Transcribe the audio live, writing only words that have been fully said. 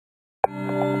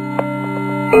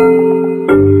Hi,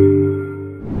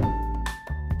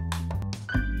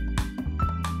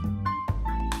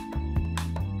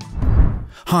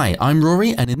 I'm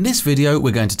Rory, and in this video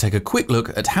we're going to take a quick look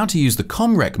at how to use the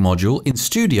ComREC module in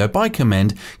Studio by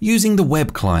Commend using the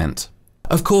web client.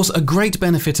 Of course, a great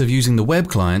benefit of using the web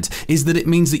client is that it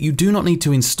means that you do not need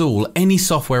to install any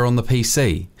software on the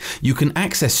PC. You can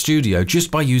access Studio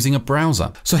just by using a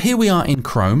browser. So here we are in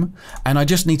Chrome, and I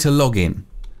just need to log in.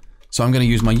 So I'm going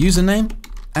to use my username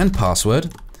and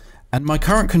password, and my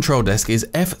current control desk is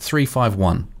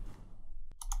F351.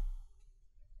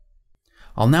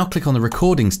 I'll now click on the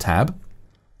Recordings tab,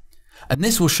 and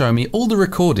this will show me all the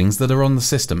recordings that are on the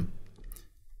system.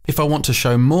 If I want to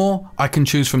show more, I can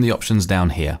choose from the options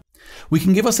down here. We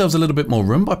can give ourselves a little bit more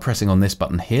room by pressing on this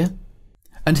button here.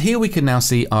 And here we can now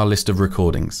see our list of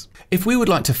recordings. If we would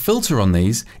like to filter on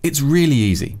these, it's really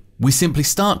easy. We simply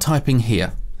start typing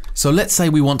here. So let's say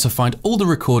we want to find all the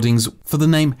recordings for the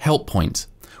name Help Point.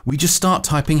 We just start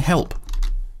typing help.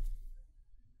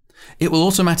 It will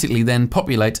automatically then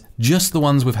populate just the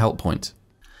ones with Help Point.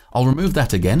 I'll remove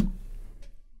that again,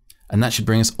 and that should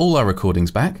bring us all our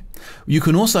recordings back. You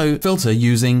can also filter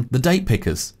using the date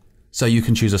pickers. So you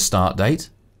can choose a start date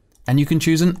and you can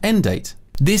choose an end date.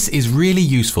 This is really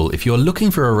useful if you're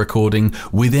looking for a recording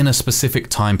within a specific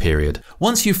time period.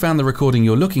 Once you've found the recording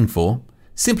you're looking for,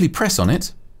 simply press on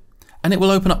it and it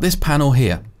will open up this panel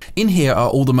here. In here are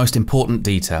all the most important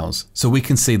details, so we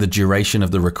can see the duration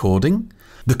of the recording,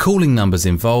 the calling numbers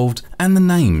involved, and the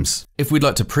names. If we'd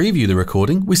like to preview the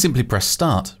recording, we simply press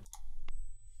start.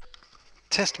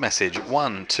 Test message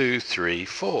 1, 2, 3,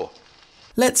 4.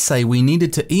 Let's say we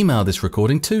needed to email this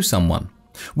recording to someone.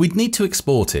 We'd need to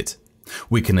export it.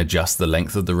 We can adjust the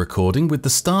length of the recording with the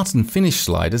start and finish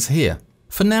sliders here.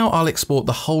 For now, I'll export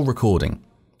the whole recording.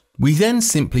 We then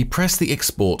simply press the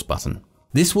export button.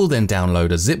 This will then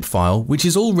download a zip file which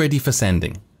is all ready for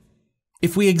sending.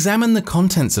 If we examine the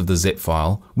contents of the zip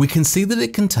file, we can see that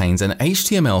it contains an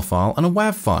HTML file and a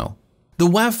WAV file. The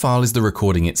WAV file is the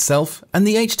recording itself, and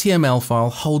the HTML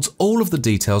file holds all of the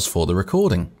details for the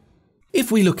recording.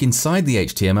 If we look inside the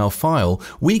HTML file,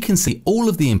 we can see all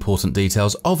of the important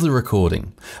details of the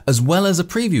recording, as well as a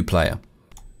preview player.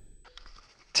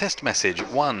 Test message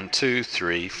 1, 2,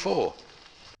 3, 4.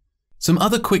 Some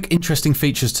other quick interesting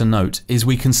features to note is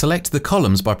we can select the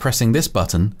columns by pressing this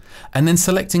button and then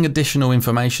selecting additional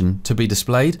information to be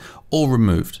displayed or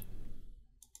removed.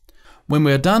 When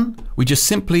we're done, we just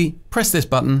simply press this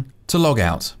button to log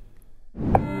out.